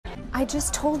I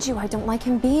just told you I don't like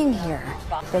him being here.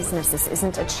 Business, this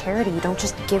isn't a charity. You don't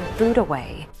just give food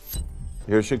away.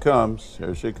 Here she comes.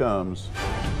 Here she comes.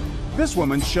 This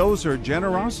woman shows her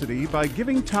generosity by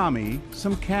giving Tommy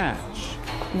some cash.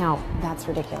 No, that's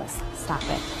ridiculous. Stop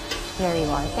it. There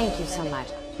you are. Thank you so much.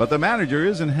 But the manager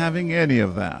isn't having any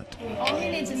of that. All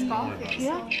he needs is coffee.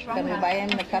 Yeah.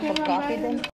 Kabayan, a cup of coffee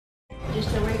then?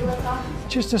 Just a regular coffee?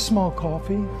 Just a small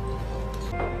coffee.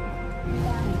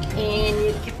 And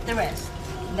you keep the rest.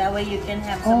 That way you can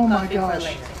have some coffee for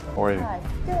later. How are you?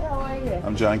 Good, how are you?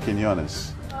 I'm John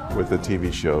Quinones with the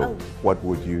TV show, What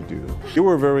Would You Do? You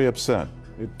were very upset.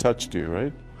 It touched you,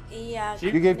 right? Yeah.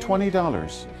 You gave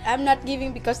 $20. I'm not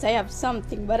giving because I have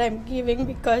something, but I'm giving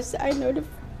because I know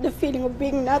the feeling of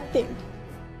being nothing.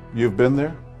 You've been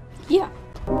there? Yeah.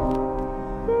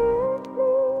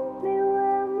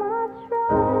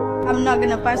 I'm not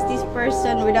gonna pass this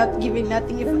person without giving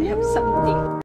nothing if I have something.